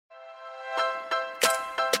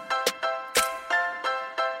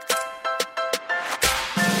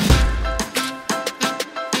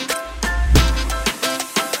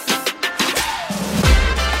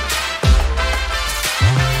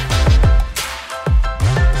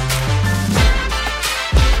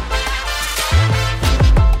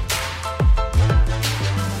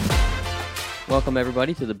Welcome,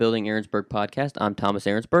 everybody, to the Building Aaronsburg podcast. I'm Thomas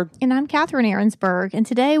Aaronsburg. And I'm Catherine Aaronsburg. And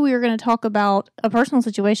today we are going to talk about a personal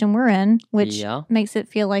situation we're in, which makes it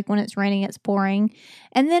feel like when it's raining, it's pouring.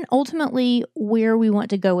 And then ultimately where we want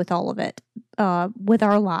to go with all of it, with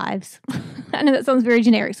our lives. I know that sounds very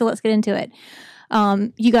generic, so let's get into it.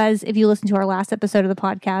 You guys, if you listen to our last episode of the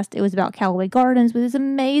podcast, it was about Callaway Gardens with this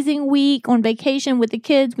amazing week on vacation with the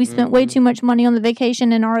kids. We spent way too much money on the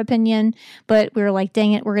vacation, in our opinion, but we were like,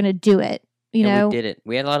 dang it, we're going to do it. We did it.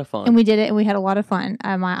 We had a lot of fun. And we did it, and we had a lot of fun.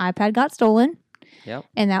 My iPad got stolen,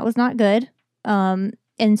 and that was not good. And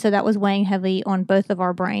so that was weighing heavy on both of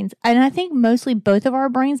our brains. And I think mostly both of our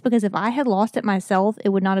brains, because if I had lost it myself, it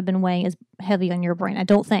would not have been weighing as heavy on your brain, I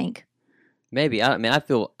don't think. Maybe. I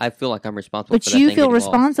feel like I'm responsible but for that. But you feel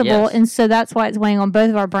responsible, yes. And so that's why it's weighing on both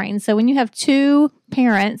of our brains. So when you have two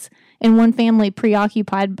parents in one family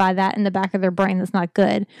preoccupied by that in the back of their brain, that's not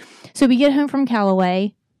good. So we get home from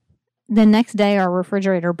Callaway. The next day, our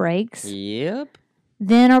refrigerator breaks. Yep.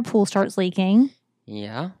 Then our pool starts leaking.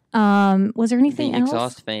 Yeah. Was there anything else? The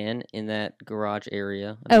exhaust fan in that garage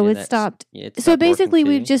area. It stopped. Yeah, so basically,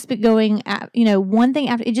 we've just been going at, one thing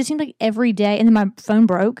after. It just seemed like every day, and then my phone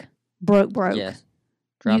broke. Yes.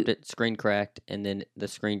 Dropped it, screen cracked, and then the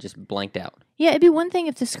screen just blanked out. Yeah, it'd be one thing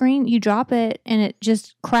if the screen, you drop it, and it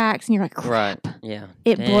just cracks, and you're like, crap. Right, yeah.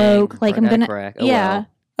 It broke. Like, I'm going to... crack.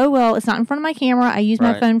 Oh, well, it's not in front of my camera. I use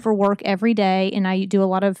my phone for work every day, and I do a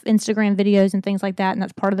lot of Instagram videos and things like that, and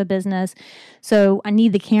that's part of the business. So I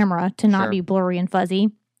need the camera to not be blurry and fuzzy.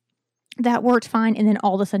 That worked fine, and then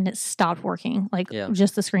all of a sudden it stopped working.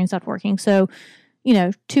 Just the screen stopped working. So,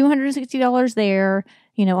 $260 there,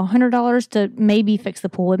 $100 to maybe fix the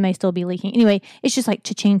pool. It may still be leaking. Anyway, it's just like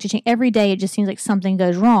cha-ching. Every day it just seems like something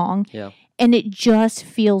goes wrong. Yeah. And it just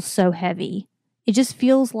feels so heavy. It just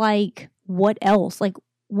feels like, what else? Like,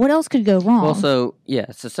 what else could go wrong? Well, so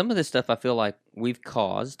some of this stuff I feel like we've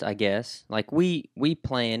caused, I guess. Like, we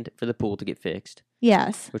planned for the pool to get fixed.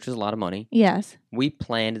 Yes. Which was a lot of money. Yes. We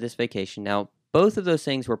planned this vacation. Now, both of those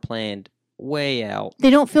things were planned way out. They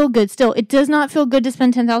don't feel good still. It does not feel good to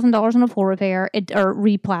spend $10,000 on a pool repair or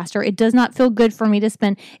replaster. It does not feel good for me to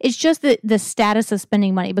spend. It's just the status of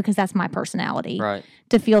spending money, because that's my personality. Right.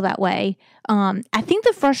 To feel that way. I think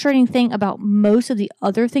the frustrating thing about most of the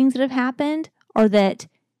other things that have happened are that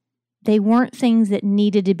they weren't things that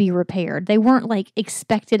needed to be repaired. They weren't like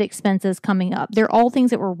expected expenses coming up. They're all things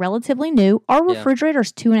that were relatively new. Our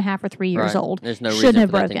refrigerator's 2.5 or 3 years old. There's no Shouldn't reason have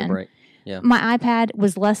for that broken. thing to break. Yeah. My iPad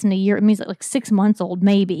was less than a year. It means like 6 months old,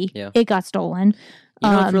 maybe. Yeah. It got stolen.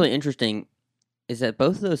 What's really interesting is that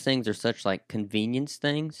both of those things are such like convenience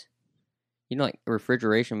things. Like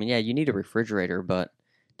refrigeration. I mean, yeah, you need a refrigerator, but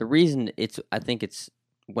the reason I think it's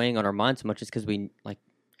weighing on our mind so much is because we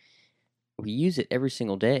use it every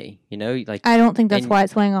single day. I don't think that's why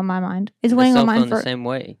it's weighing on my mind. It's weighing on mine for the same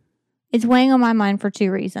way. It's weighing on my mind for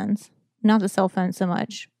two reasons. Not the cell phone so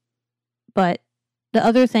much, but the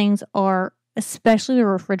other things are, especially the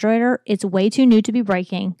refrigerator, it's way too new to be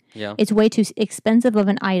breaking. Yeah. It's way too expensive of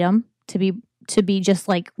an item to be just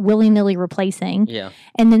like willy-nilly replacing. Yeah.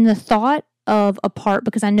 And then the thought of a part,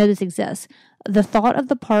 because I know this exists, the thought of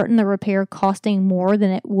the part and the repair costing more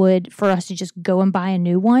than it would for us to just go and buy a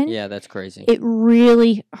new one. Yeah, that's crazy. It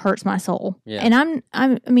really hurts my soul. Yeah. And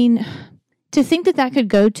I mean, to think that could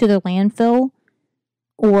go to the landfill,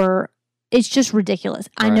 or it's just ridiculous.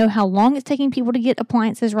 Right. I know how long it's taking people to get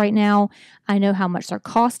appliances right now. I know how much they're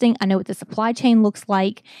costing. I know what the supply chain looks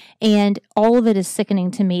like. And all of it is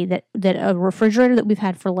sickening to me that a refrigerator that we've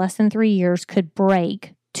had for less than 3 years could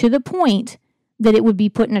break to the point that it would be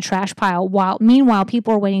put in a trash pile, meanwhile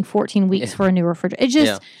people are waiting 14 weeks for a new refrigerator. It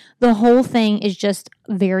just, the whole thing is just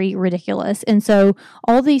very ridiculous. And so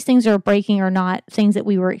all these things that are breaking are not things that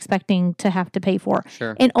we were expecting to have to pay for.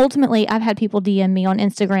 Sure. And ultimately, I've had people DM me on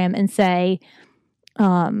Instagram and say,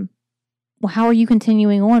 well, how are you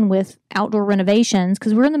continuing on with outdoor renovations?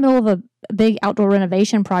 Because we're in the middle of a big outdoor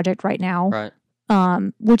renovation project right now.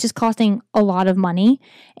 Right. Which is costing a lot of money.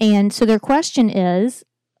 And so their question is,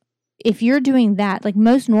 if you're doing that, like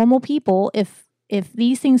most normal people, if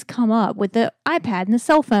these things come up with the iPad and the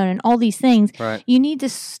cell phone and all these things, you need to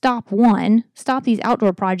stop these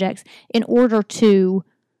outdoor projects in order to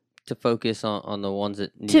focus on the ones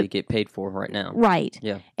that need to get paid for right now. Right.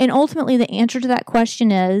 Yeah. And ultimately the answer to that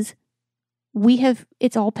question is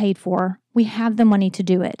it's all paid for. We have the money to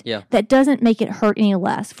do it. Yeah. That doesn't make it hurt any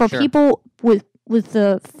less. For people with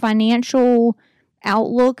the financial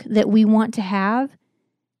outlook that we want to have,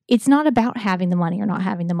 it's not about having the money or not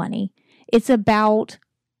having the money. It's about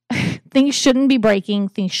things shouldn't be breaking.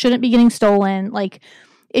 Things shouldn't be getting stolen. Like,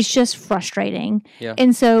 it's just frustrating. Yeah.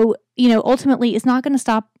 And so, ultimately, it's not going to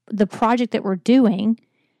stop the project that we're doing,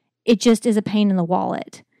 it just is a pain in the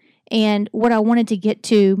wallet. And what I wanted to get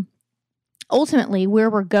to ultimately, where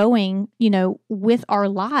we're going, with our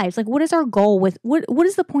lives, like what is our goal with what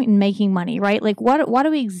is the point in making money, right? Like why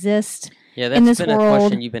do we exist in this world? That's been a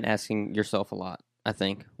question you've been asking yourself a lot, I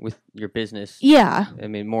think, with your business. Yeah. I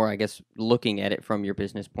mean, more, I guess, looking at it from your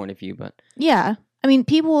business point of view, but. Yeah. I mean,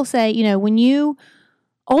 people will say, when you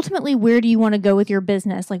ultimately, where do you want to go with your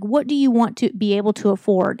business? Like, what do you want to be able to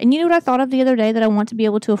afford? And you know what I thought of the other day that I want to be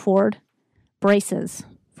able to afford? Braces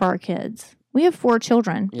for our kids. We have 4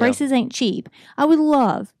 children. Yeah. Braces ain't cheap. I would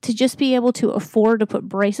love to just be able to afford to put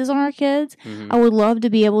braces on our kids. Mm-hmm. I would love to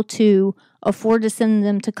be able to afford to send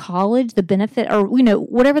them to college, the benefit, or,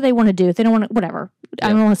 whatever they want to do. If they don't want to, whatever. Yeah. I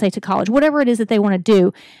don't want to say to college. Whatever it is that they want to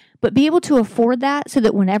do. But be able to afford that so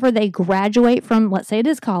that whenever they graduate from, let's say it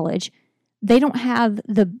is college, they don't have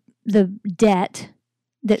the debt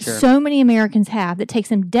that so many Americans have that takes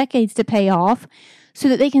them decades to pay off so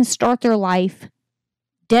that they can start their life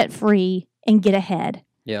debt-free and get ahead.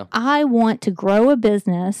 Yeah. I want to grow a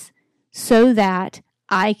business so that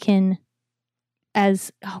I can,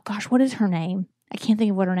 what is her name? I can't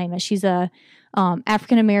think of what her name is. She's a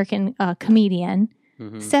African-American comedian.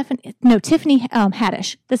 Mm-hmm. Tiffany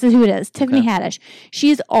Haddish. This is who it is. Tiffany Haddish. She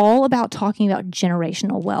is all about talking about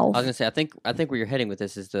generational wealth. I was going to say, I think where you're heading with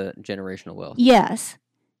this is the generational wealth. Yes.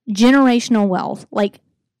 Generational wealth. Like,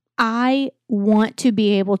 I want to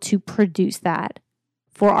be able to produce that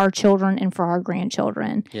for our children and for our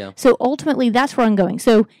grandchildren. Yeah. So ultimately, that's where I'm going.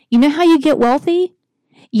 So you know how you get wealthy?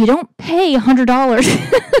 You don't pay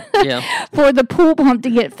 $100 for the pool pump to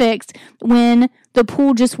get fixed when the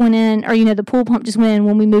pool just went in, or the pool pump just went in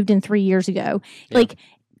when we moved in 3 years ago. Yeah. Like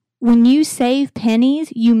when you save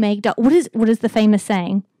pennies, you make what is the famous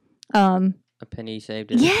saying? A penny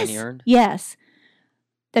saved is a penny earned. Yes,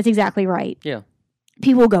 that's exactly right. Yeah.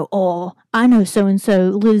 People go, oh, I know so-and-so,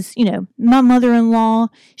 Liz, my mother-in-law,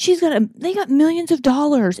 they got millions of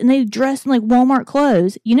dollars and they dress in like Walmart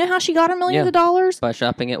clothes. You know how she got her millions of dollars? By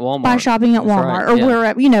shopping at Walmart.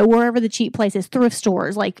 Right. Or wherever the cheap places, thrift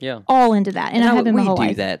stores, all into that. And I have in my whole life.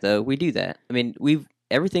 We do that, though. We do that. I mean,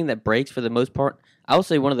 everything that breaks for the most part. I will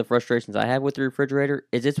say one of the frustrations I have with the refrigerator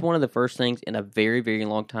is it's one of the first things in a very, very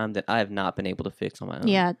long time that I have not been able to fix on my own.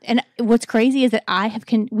 Yeah, and what's crazy is that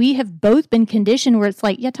we have both been conditioned where it's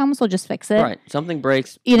like, yeah, Thomas will just fix it. Right, something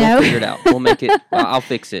breaks, we'll figure it out. We'll make it. I'll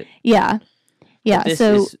fix it. Yeah.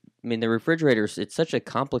 The refrigerators, it's such a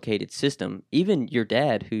complicated system. Even your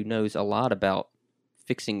dad, who knows a lot about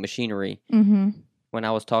fixing machinery, when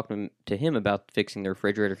I was talking to him about fixing the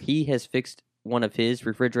refrigerator, he has fixed one of his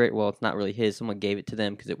refrigerator. Well, it's not really his. Someone gave it to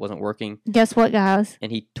them because it wasn't working. Guess what, guys?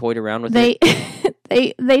 And he toyed around with it.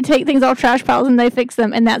 They take things off trash piles and they fix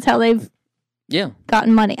them, and that's how they've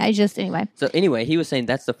gotten money. Anyway. So anyway, he was saying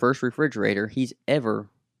that's the first refrigerator he's ever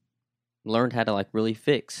learned how to really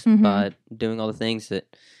fix by doing all the things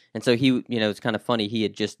that. And so he, it's kind of funny. He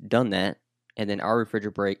had just done that, and then our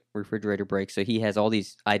refrigerator breaks. So he has all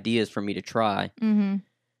these ideas for me to try. Mm-hmm.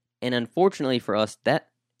 And unfortunately for us,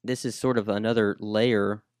 this is sort of another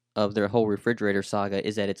layer of their whole refrigerator saga,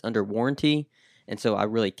 is that it's under warranty, and so I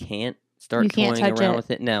really can't start toying around with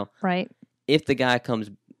it now. Right. If the guy comes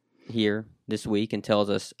here this week and tells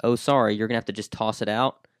us, "Oh, sorry, you're gonna have to just toss it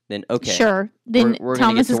out," then okay, sure. Then we're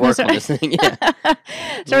gonna get to work on this thing. Yeah,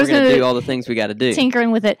 so we're gonna do all the things we got to do, tinkering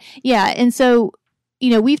with it. Yeah, and so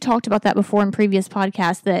we've talked about that before in previous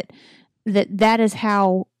podcasts. That is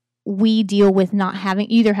how we deal with not having,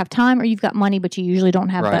 either have time or you've got money, but you usually don't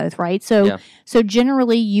have both, right? So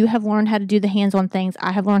generally you have learned how to do the hands-on things.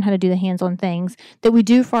 I have learned how to do the hands-on things that we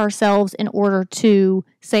do for ourselves in order to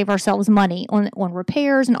save ourselves money on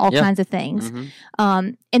repairs and all kinds of things. Mm-hmm.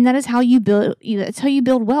 And that is how you build. That's how you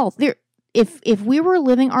build wealth. If we were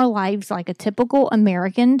living our lives like a typical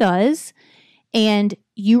American does, and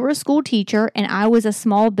you were a school teacher and I was a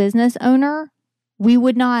small business owner, we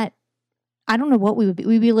would not. I don't know what we would be.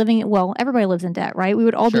 We'd be living, everybody lives in debt, right? We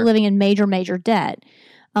would all be living in major, major debt.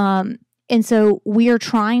 And so we are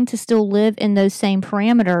trying to still live in those same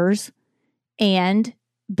parameters and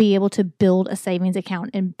be able to build a savings account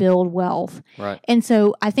and build wealth. Right. And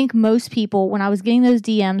so I think most people, when I was getting those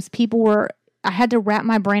DMs, I had to wrap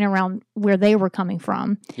my brain around where they were coming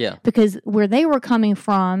from. Yeah. Because where they were coming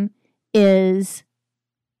from is,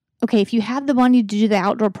 okay, if you have the money to do the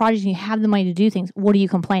outdoor projects and you have the money to do things, what are you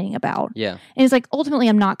complaining about? Yeah. And it's like, ultimately,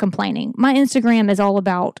 I'm not complaining. My Instagram is all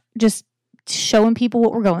about just showing people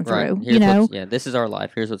what we're going through, this is our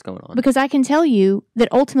life. Here's what's going on. Because I can tell you that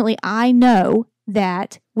ultimately I know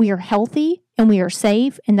that we are healthy and we are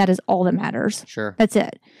safe, and that is all that matters. Sure. That's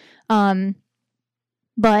it.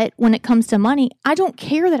 But when it comes to money, I don't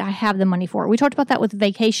care that I have the money for it. We talked about that with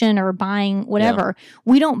vacation or buying whatever. Yeah.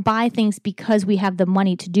 We don't buy things because we have the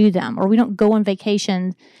money to do them, or we don't go on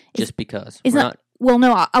vacation just because. It's not. Well,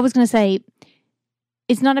 no, I was going to say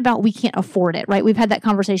it's not about we can't afford it, right? We've had that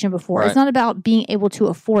conversation before. Right. It's not about being able to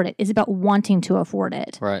afford it. It's about wanting to afford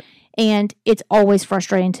it. Right. And it's always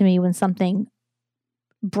frustrating to me when something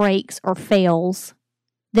breaks or fails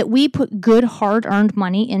that we put good, hard-earned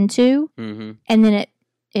money into, and then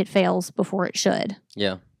it fails before it should.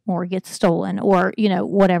 Yeah. Or gets stolen, or,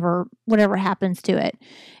 whatever happens to it.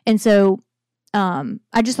 And so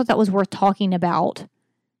I just thought that was worth talking about,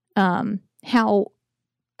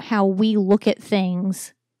 how we look at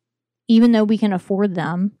things, even though we can afford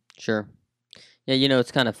them. Sure. Yeah,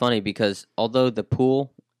 it's kind of funny because although the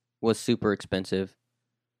pool was super expensive,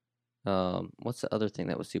 what's the other thing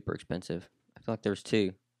that was super expensive? I feel like there's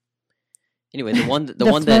two. Anyway, the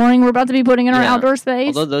one flooring we're about to be putting in our outdoor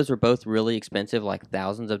space. Although those were both really expensive, like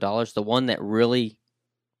thousands of dollars, the one that really,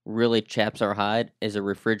 really chaps our hide is a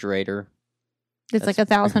refrigerator. It's like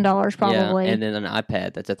 $1,000 probably. Yeah, and then an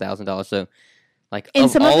iPad that's $1,000. So, like,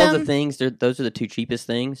 of all of the things, those are the two cheapest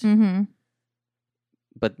things. Mm-hmm.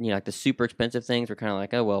 But like the super expensive things were kind of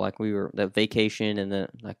like, oh well, like we were the vacation and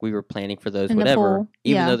we were planning for those, whatever.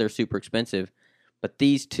 Even though they're super expensive, but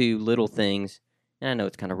these two little things. And I know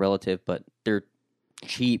it's kind of relative, but they're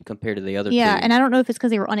cheap compared to the other two. Yeah, and I don't know if it's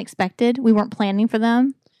because they were unexpected. We weren't planning for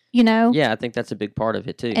them, Yeah, I think that's a big part of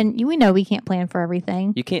it, too. And we know we can't plan for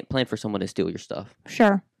everything. You can't plan for someone to steal your stuff.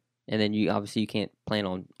 Sure. And then you can't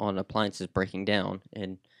plan on appliances breaking down.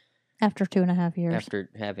 And after 2.5 years.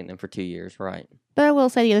 After having them for 2 years, right. But I will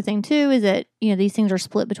say the other thing, too, is that, these things are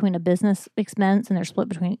split between a business expense and they're split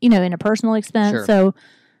between, in a personal expense. Sure. So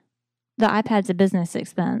the iPad's a business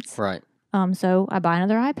expense. Right. So I buy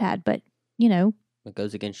another iPad, but, It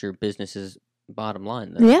goes against your business's bottom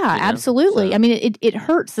line, though. Yeah, absolutely. So. I mean, it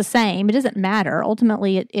hurts the same. It doesn't matter.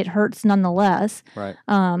 Ultimately, it hurts nonetheless. Right.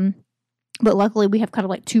 But luckily, we have kind of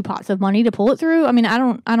like two pots of money to pull it through. I mean, I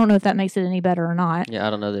don't know if that makes it any better or not. Yeah, I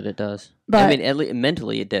don't know that it does. But, I mean, at least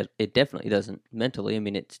mentally, it definitely doesn't. Mentally, I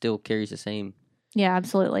mean, it still carries the same. Yeah,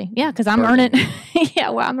 absolutely. Yeah, because I'm earning.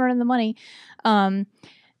 I'm earning the money.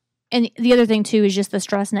 And the other thing, too, is just the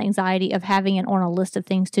stress and anxiety of having it on a list of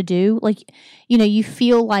things to do. Like, you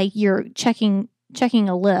feel like you're checking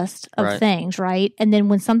a list of things, right? And then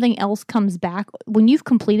when something else comes back, when you've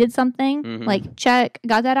completed something, like, check,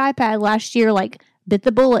 got that iPad last year, like, bit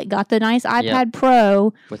the bullet, got the nice iPad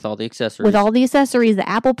Pro. With all the accessories. The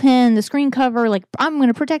Apple Pen, the screen cover, like, I'm going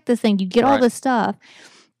to protect this thing. You get all this stuff.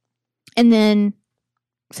 And then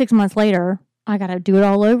 6 months later, I got to do it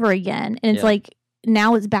all over again. And it's like,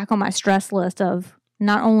 now it's back on my stress list of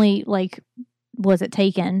not only like was it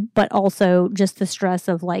taken, but also just the stress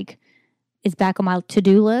of like it's back on my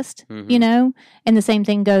to-do list, And the same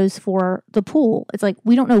thing goes for the pool. It's like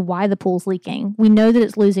we don't know why the pool's leaking. We know that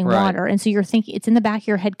it's losing water, and so you're thinking it's in the back of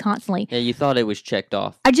your head constantly. Yeah, you thought it was checked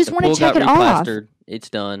off. I just want to check it off.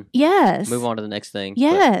 It's done. Yes. Move on to the next thing.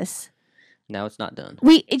 Yes. Now it's not done.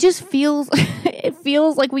 It just feels it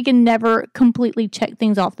feels like we can never completely check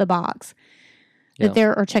things off the box.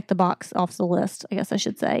 Or check the box off the list, I guess I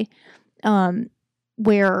should say,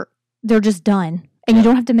 where they're just done. And you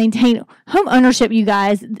don't have to maintain home ownership, you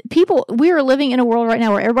guys. We are living in a world right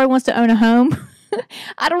now where everybody wants to own a home.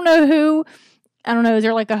 I don't know, is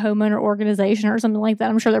there like a homeowner organization or something like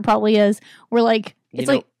that? I'm sure there probably is. We're like,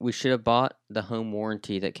 we should have bought the home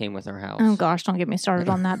warranty that came with our house. Oh gosh, don't get me started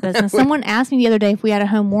on that business. Someone asked me the other day if we had a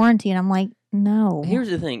home warranty, and I'm like, no. Here's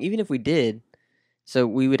the thing, even if we did, so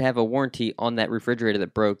we would have a warranty on that refrigerator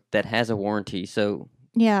that broke that has a warranty. So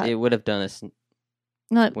yeah, it would have done us.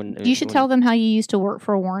 You should tell them how you used to work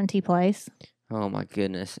for a warranty place. Oh my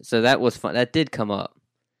goodness! So that was fun. That did come up.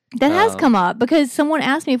 That has come up because someone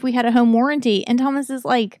asked me if we had a home warranty, and Thomas is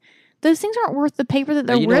like, "Those things aren't worth the paper that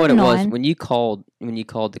they're written on." You know what it was when you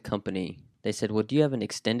called the company. They said, "Well, do you have an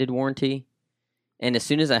extended warranty?" And as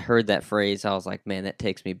soon as I heard that phrase, I was like, "Man, that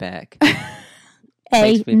takes me back."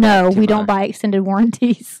 No, we don't buy extended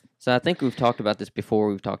warranties. So I think we've talked about this before.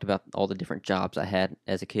 We've talked about all the different jobs I had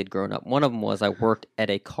as a kid growing up. One of them was I worked at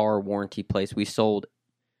a car warranty place. Like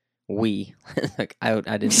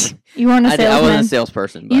I didn't. You weren't a salesman. I wasn't a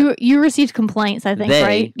salesperson. But you received complaints, I think,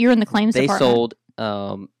 right? You're in the claims department. They sold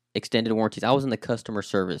extended warranties. I was in the customer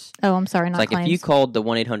service. Oh, I'm sorry, not like claims. If you called the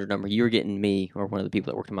 1-800 number, you were getting me or one of the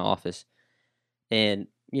people that worked in my office. And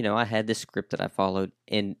I had this script that I followed,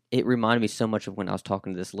 and it reminded me so much of when I was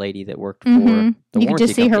talking to this lady that worked for the warranty company. You could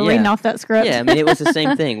just see her reading off that script. Yeah, I mean, it was the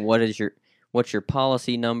same thing. What's your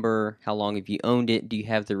policy number? How long have you owned it? Do you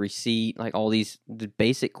have the receipt? Like all the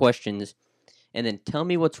basic questions. and then tell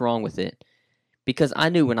me what's wrong with it. Because I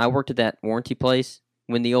knew when I worked at that warranty place,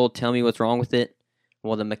 when the old tell me what's wrong with it,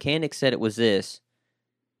 well, the mechanic said it was this,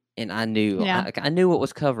 and I knew. I knew what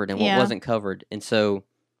was covered and what wasn't covered. And so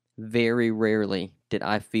very rarely did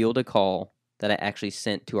I field a call that I actually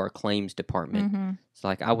sent to our claims department. Mm-hmm. So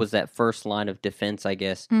like I was that first line of defense, I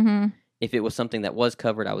guess. Mm-hmm. If it was something that was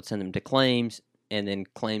covered, I would send them to claims, and then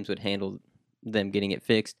claims would handle them getting it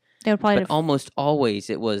fixed. They would probably but almost always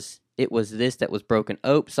it was this that was broken.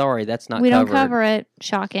 Oh, sorry, that's not covered. We don't cover it.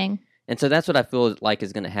 Shocking. And so that's what I feel like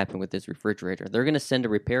is going to happen with this refrigerator. They're going to send a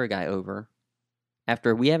repair guy over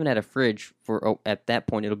after we haven't had a fridge for, at that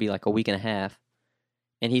point, it'll be like a week and a half.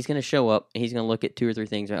 And he's going to show up, and he's going to look at 2 or 3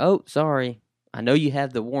 things. And, oh, sorry, I know you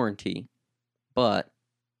have the warranty, but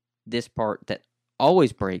this part that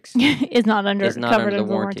always breaks is not under the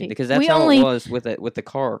warranty. Because that's how it was with the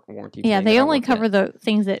car warranty. Yeah, they only cover the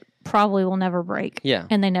things that probably will never break. Yeah.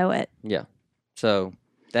 And they know it. Yeah. So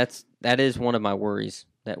that is one of my worries,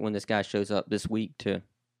 that when this guy shows up this week to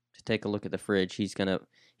take a look at the fridge, he's gonna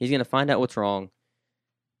find out what's wrong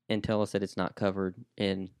and tell us that it's not covered.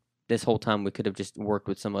 And this whole time we could have just worked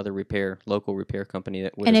with some other local repair company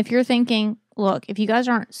that would. And if you're thinking, look, if you guys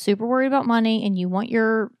aren't super worried about money and you want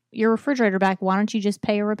your refrigerator back, why don't you just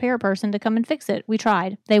pay a repair person to come and fix it? We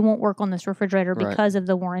tried. They won't work on this refrigerator because of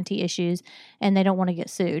the warranty issues, and they don't want to get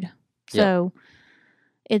sued. So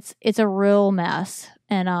it's a real mess.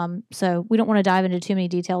 And so we don't want to dive into too many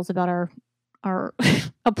details about our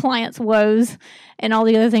appliance woes and all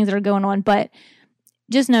the other things that are going on. But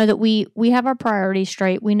just know that we have our priorities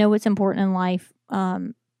straight. We know what's important in life,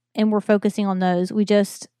 and we're focusing on those.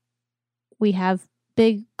 We have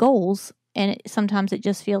big goals, and sometimes it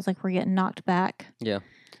just feels like we're getting knocked back. Yeah.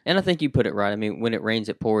 And I think you put it right. I mean, when it rains,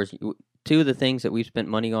 it pours. 2 of the things that we've spent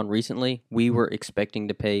money on recently, we were expecting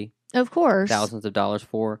to pay, of course, thousands of dollars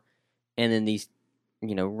for. And then these,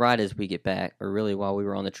 right as we get back, or really while we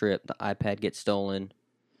were on the trip, the iPad gets stolen,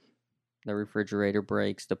 the refrigerator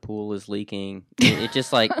breaks, the pool is leaking. It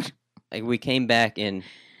just like we came back and,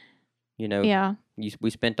 we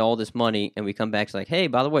spent all this money, and we come back, it's like, hey,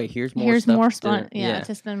 by the way, here's more stuff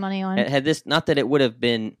to spend money on. Had this, not that it would have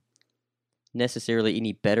been necessarily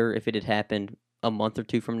any better if it had happened a month or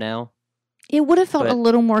 2 from now. It would have felt a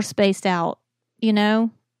little more spaced out,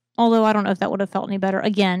 Although I don't know if that would have felt any better.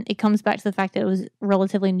 Again, it comes back to the fact that it was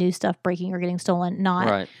relatively new stuff breaking or getting stolen,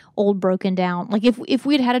 not old broken down. Like if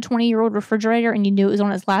we had a 20-year-old refrigerator and you knew it was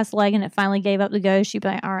on its last leg and it finally gave up the ghost, you'd be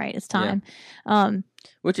like, all right, it's time. Yeah.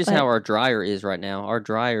 Which is how our dryer is right now. Our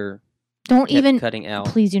dryer cutting out.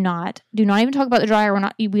 Please do not even talk about the dryer.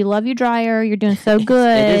 We love you, dryer. You're doing so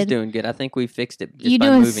good. It is doing good. I think we fixed it. You're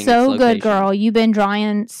doing so good, girl. You've been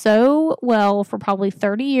drying so well for probably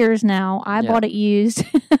 30 years now. I bought it used.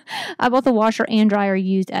 I bought the washer and dryer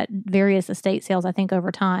used at various estate sales, I think,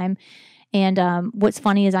 over time. And what's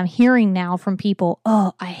funny is I'm hearing now from people,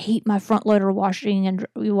 oh, I hate my front loader washer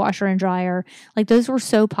and dryer. Like those were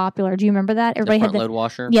so popular. Do you remember that? Everybody had the front load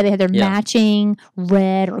washer. Yeah, they had their matching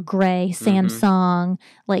red or gray Samsung,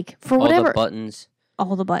 like for whatever.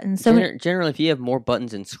 All the buttons. So generally, if you have more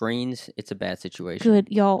buttons and screens, it's a bad situation. Good,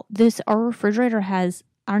 y'all. Our refrigerator has,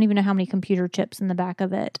 I don't even know how many computer chips in the back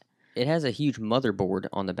of it. It has a huge motherboard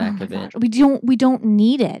on the back of it. We don't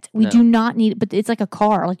need it. We do not need it, but it's like a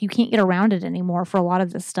car. Like you can't get around it anymore for a lot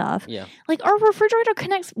of this stuff. Yeah. Like our refrigerator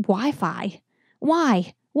connects Wi-Fi.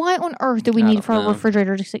 Why? Why on earth do we need for our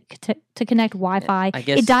refrigerator to connect Wi-Fi? I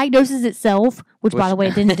guess it diagnoses itself, which by the way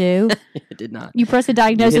it didn't do. It did not. You press the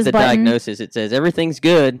diagnosis you hit the button. Diagnosis. It says everything's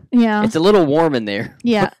good. Yeah. It's a little warm in there.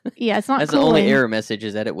 Yeah. Yeah. It's not. That's cooling. The only error message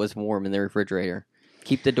is that it was warm in the refrigerator.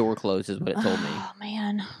 Keep the door closed is what it told me. Oh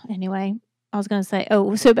man. Anyway, I was going to say,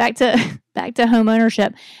 so back to home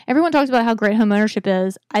ownership. Everyone talks about how great home ownership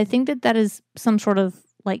is. I think that is some sort of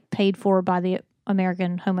like paid for by the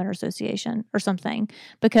American Homeowner Association or something,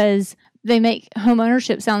 because they make home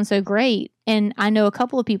ownership sound so great. And I know a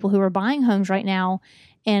couple of people who are buying homes right now,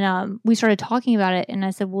 and we started talking about it, and I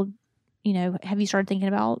said, well, have you started thinking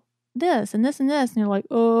about this and this and this? And they're like,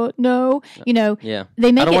 oh, no. Yeah.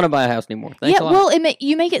 They make I don't want to buy a house anymore. Thanks a lot. Well,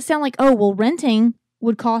 you make it sound like, oh, well, renting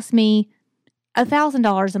would cost me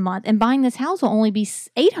 $1,000 a month, and buying this house will only be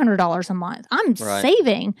 $800 a month. I'm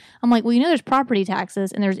saving. I'm like, well, there's property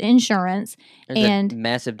taxes and there's insurance and a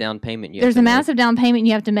massive down payment. There's a massive down payment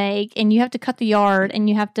you have to make, and you have to cut the yard, and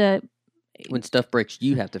you have to. When stuff breaks,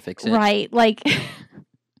 you have to fix it. Right, like.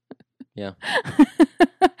 Yeah.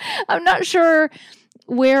 I'm not sure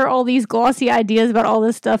where all these glossy ideas about all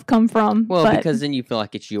this stuff come from. Well, because then you feel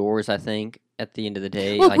like it's yours, I think. At the end of the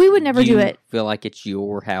day, look, we would never do it. Feel like it's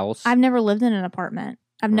your house. I've never lived in an apartment.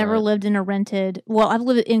 I've never lived in a rented. Well, I've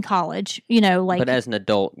lived in college, But as an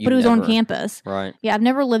adult, but it was on campus, right? Yeah, I've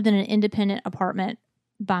never lived in an independent apartment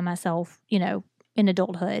by myself, in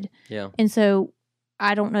adulthood. Yeah, and so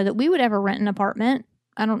I don't know that we would ever rent an apartment.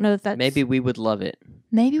 I don't know if that's maybe we would love it.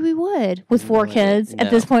 Maybe we would with 4 kids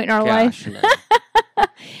at this point in our life. No.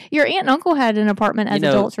 Your aunt and uncle had an apartment as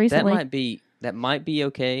adults recently. That might be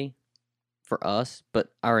okay for us,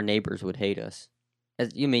 but our neighbors would hate us.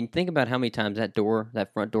 Think about how many times that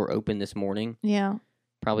front door opened this morning. Yeah.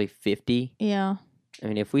 Probably 50. Yeah.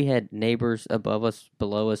 If we had neighbors above us,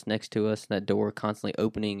 below us, next to us, that door constantly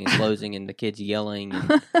opening and closing and the kids yelling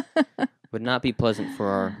would not be pleasant for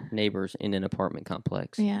our neighbors in an apartment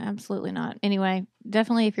complex. Yeah, absolutely not. Anyway,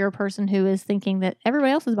 definitely if you're a person who is thinking that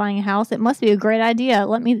everybody else is buying a house, it must be a great idea.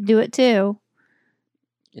 Let me do it too.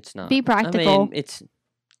 It's not. Be practical.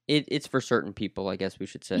 It's for certain people, I guess we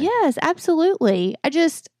should say. Yes, absolutely.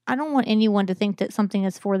 I don't want anyone to think that something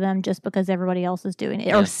is for them just because everybody else is doing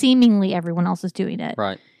it or seemingly everyone else is doing it.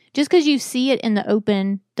 Right. Just because you see it in the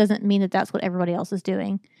open doesn't mean that that's what everybody else is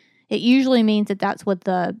doing. It usually means that that's what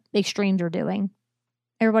the extremes are doing.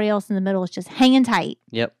 Everybody else in the middle is just hanging tight.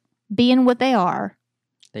 Yep. Being what they are.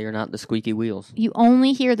 They are not the squeaky wheels. You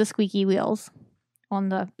only hear the squeaky wheels on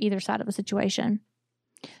the either side of a situation.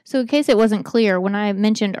 So in case it wasn't clear, when I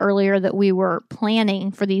mentioned earlier that we were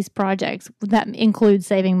planning for these projects, that includes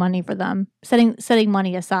saving money for them, setting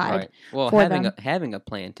money aside. Right. Well, having a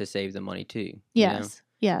plan to save the money too. Yes.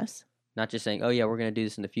 Yes. Not just saying, "Oh yeah, we're going to do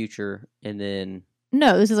this in the future," and then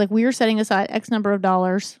no, this is like we are setting aside X number of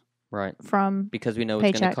dollars. Right. From because we know paychecks.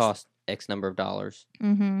 It's going to cost X number of dollars.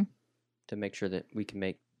 Mm-hmm. To make sure that we can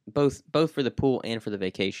make both for the pool and for the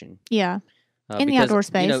vacation. Yeah. In the outdoor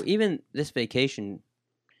space. Even this vacation.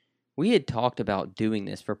 We had talked about doing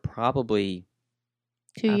this for probably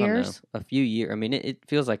 2 years, a few years. It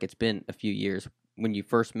feels like it's been a few years. When you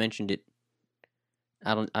first mentioned it,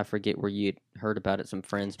 I forget where you had heard about it. Some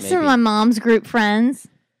friends, maybe. Some of my mom's group friends.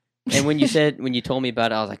 And when you told me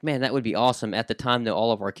about it, I was like, man, that would be awesome. At the time, though,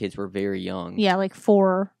 all of our kids were very young. Yeah, like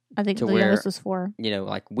 4. I think the youngest was 4.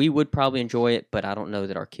 We would probably enjoy it, but I don't know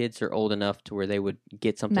that our kids are old enough to where they would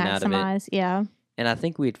get something out of it. Yeah. And I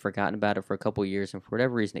think we had forgotten about it for a couple of years, and for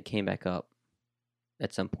whatever reason, it came back up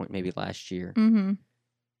at some point, maybe last year. Mm-hmm.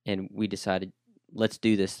 And we decided, let's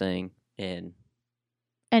do this thing. And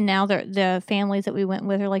now the families that we went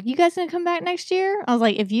with are like, you guys going to come back next year? I was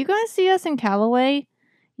like, if you guys see us in Callaway,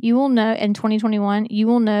 you will know, in 2021, you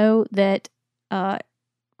will know that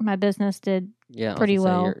my business did pretty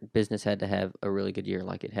well. Your business had to have a really good year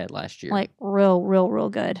like it had last year. Like real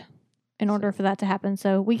good. In order for that to happen.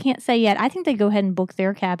 So we can't say yet. I think they go ahead and book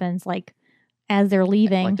their cabins as they're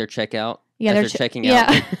leaving. Like their checkout? Yeah, they're checking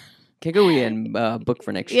out. Yeah. Okay, go in book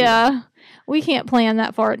for next year. Yeah. We can't plan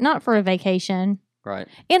that far. Not for a vacation. Right.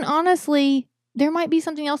 And honestly, there might be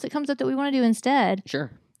something else that comes up that we want to do instead.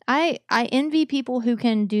 Sure. I envy people who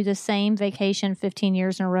can do the same vacation 15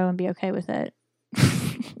 years in a row and be okay with it.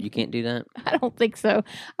 You can't do that? I don't think so.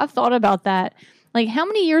 I've thought about that. Like, how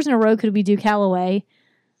many years in a row could we do Callaway?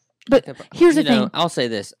 But here's the thing. I'll say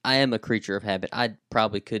this. I am a creature of habit. I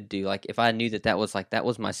probably could do, if I knew that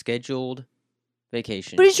was my scheduled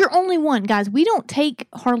vacation. But it's your only one, guys. We don't take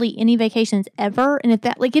hardly any vacations ever. And if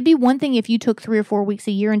that, it'd be one thing if you took 3 or 4 weeks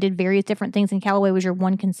a year and did various different things and Callaway was your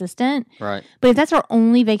one consistent. Right. But if that's our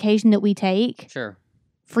only vacation that we take. Sure.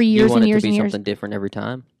 For years and years and years. You want it to be something different every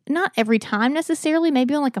time? Not every time necessarily.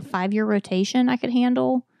 Maybe on a 5-year rotation I could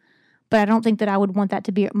handle. But I don't think that I would want that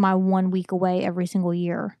to be my 1 week away every single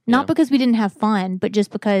year. Yeah. Not because we didn't have fun, but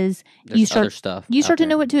just because you start to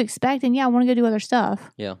know what to expect. And I want to go do other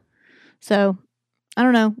stuff. Yeah. So, I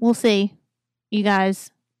don't know. We'll see. You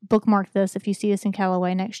guys bookmark this if you see us in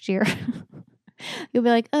Callaway next year. You'll be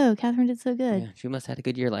like, oh, Catherine did so good. Yeah, she must have had a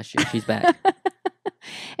good year last year. She's back.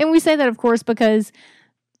 And we say that, of course, because,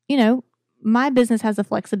 my business has the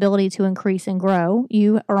flexibility to increase and grow.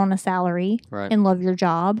 You are on a salary and love your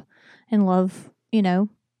job. And love,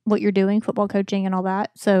 what you're doing, football coaching and all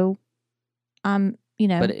that. So, But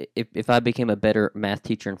if I became a better math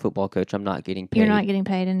teacher and football coach, I'm not getting paid. You're not getting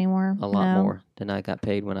paid anymore. A lot more than I got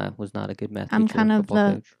paid when I was not a good math teacher. I'm kind of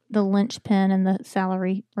the linchpin in the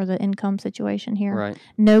salary or the income situation here. Right.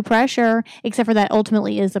 No pressure, except for that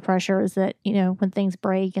ultimately is the pressure is that, when things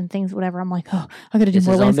break and things, whatever, I'm like, oh, I got to do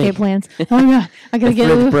more landscape plans. Oh, my God. I got to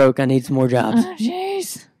get it. Broke. I need some more jobs.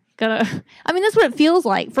 Jeez. That's what it feels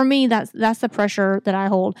like for me. That's the pressure that I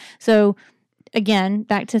hold. So again,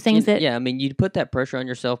 back to things you'd put that pressure on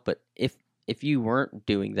yourself, but if you weren't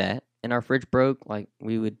doing that and our fridge broke,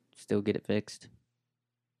 we would still get it fixed.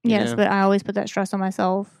 Yes, but I always put that stress on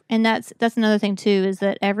myself. And that's another thing, too, is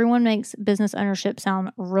that everyone makes business ownership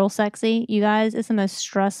sound real sexy. You guys, it's the most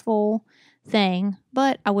stressful thing,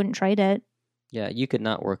 but I wouldn't trade it. Yeah, you could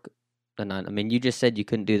not work the 9. I mean, you just said you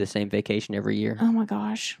couldn't do the same vacation every year. Oh, my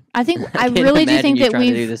gosh. I really do think that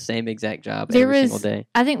we've... to do the same exact job every single day.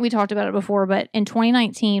 I think we talked about it before, but in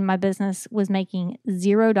 2019, my business was making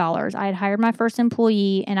 $0. I had hired my first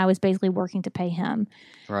employee, and I was basically working to pay him.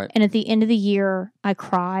 Right. And at the end of the year, I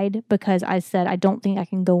cried because I said, I don't think I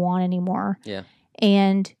can go on anymore. Yeah.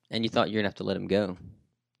 And you thought you were going to have to let him go.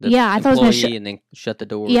 I thought I was going to and then shut the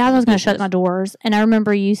doors. Yeah, I was going to shut my doors. And I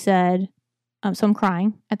remember you said, so I'm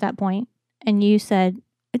crying at that point, and you said,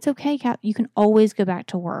 it's okay, Cap. You can always go back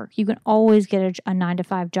to work. You can always get a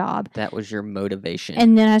 9-to-5 job. That was your motivation.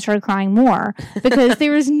 And then I started crying more because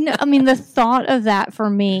there was the thought of that for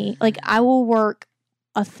me, like I will work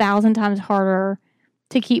 1,000 times harder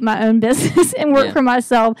to keep my own business and work for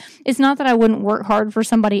myself. It's not that I wouldn't work hard for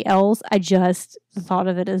somebody else. I just, the thought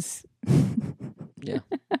of it is... Yeah.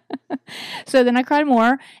 So then I cried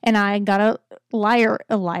more, and I got a fire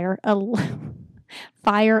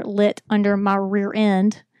lit under my rear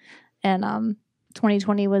end. And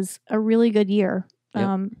 2020 was a really good year.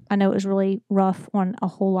 Yep. I know it was really rough on a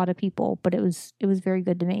whole lot of people, but it was very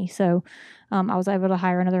good to me. So I was able to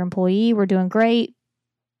hire another employee. We're doing great.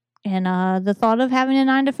 And the thought of having a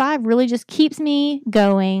 9-to-5 really just keeps me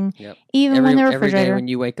going. Yep. Even when the refrigerator... Every day when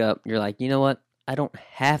you wake up, you're like, you know what? I don't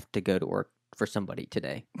have to go to work for somebody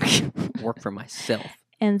today. Work for myself.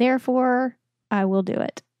 And therefore, I will do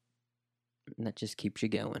it. And that just keeps you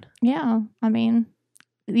going. Yeah. I mean,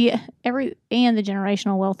 and the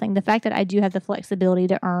generational wealth thing. The fact that I do have the flexibility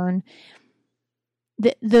to earn,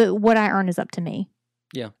 what I earn is up to me.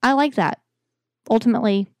 Yeah. I like that.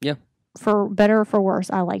 Ultimately. Yeah. For better or for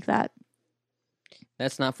worse, I like that.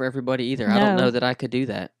 That's not for everybody either. No. I don't know that I could do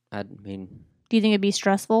that. I mean... Do you think it'd be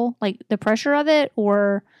stressful? Like the pressure of it?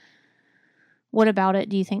 Or what about it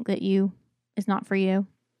do you think that is not for you?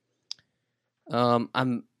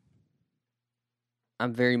 I'm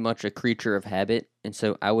very much a creature of habit. And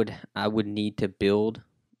so I would need to build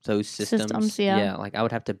those systems. Yeah. Like I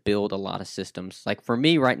would have to build a lot of systems. Like for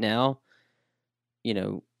me right now,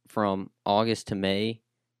 from August to May,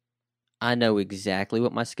 I know exactly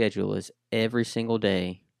what my schedule is every single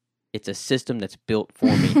day. It's a system that's built for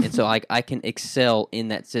me. And so I can excel in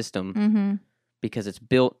that system because it's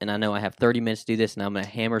built, and I know I have 30 minutes to do this, and I'm going to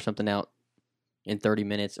hammer something out in 30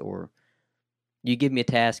 minutes. Or you give me a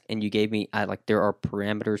task, and you gave me, there are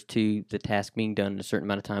parameters to the task being done in a certain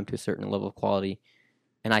amount of time to a certain level of quality,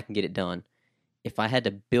 and I can get it done. If I had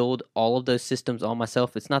to build all of those systems all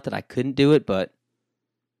myself, it's not that I couldn't do it, but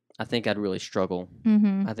I think I'd really struggle.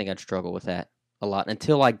 Mm-hmm. I think I'd struggle with that a lot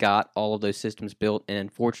until I got all of those systems built. And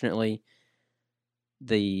unfortunately,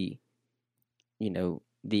 the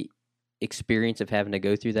experience of having to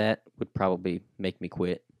go through that would probably make me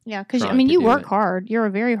quit. Yeah, because you work hard. You're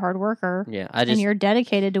a very hard worker. Yeah, and you're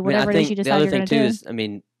dedicated to whatever it is you decide you're going to do. The other thing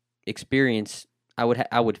too is, experience. I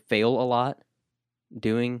would fail a lot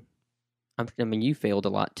doing. You failed a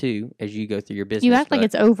lot too as you go through your business. You act like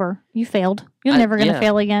it's over. You failed. You're never going to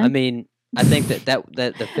fail again. I mean, I think that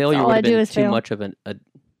the failure would have been too much of a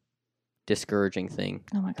discouraging thing.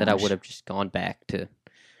 Oh my gosh. That I would have just gone back to.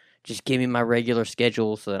 Just give me my regular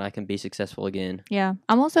schedule so that I can be successful again. Yeah,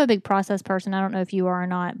 I'm also a big process person. I don't know if you are or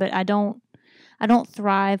not, but I don't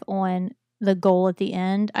thrive on the goal at the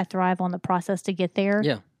end. I thrive on the process to get there.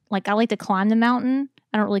 Yeah. Like I like to climb the mountain.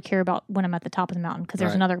 I don't really care about when I'm at the top of the mountain because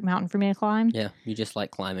there's another mountain for me to climb. Yeah, you just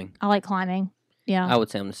like climbing. I like climbing. Yeah. I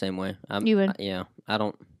would say I'm the same way. You would? I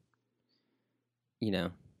don't,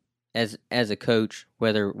 as a coach,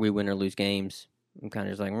 whether we win or lose games, I'm kind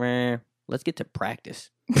of just like, meh, let's get to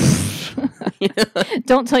practice.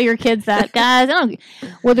 Don't tell your kids that, guys.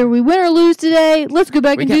 Whether we win or lose today, let's go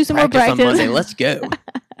back and do some more practice. On Monday. Let's go.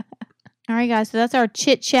 All right, guys. So that's our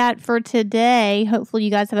chit chat for today. Hopefully,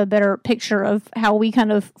 you guys have a better picture of how we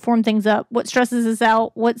kind of form things up. What stresses us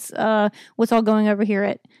out? What's all going over here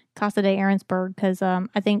at Casa de Aaronsburg? Because I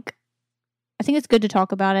think it's good to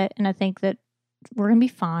talk about it, and I think that we're gonna be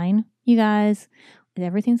fine, you guys.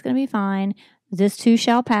 Everything's gonna be fine. This too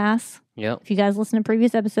shall pass. Yep. If you guys listen to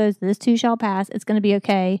previous episodes, this too shall pass. It's going to be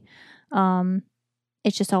okay.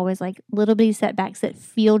 It's just always like little bitty setbacks that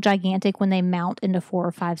feel gigantic when they mount into 4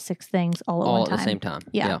 or 5, 6 things all at one time. All at the same time.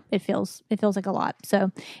 Yeah. It feels like a lot.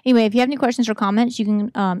 So anyway, if you have any questions or comments, you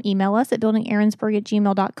can email us at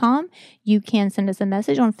buildingaaronsburg@gmail.com. You can send us a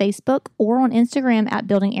message on Facebook or on Instagram at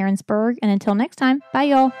buildingaaronsburg. And until next time, bye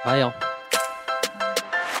y'all. Bye y'all.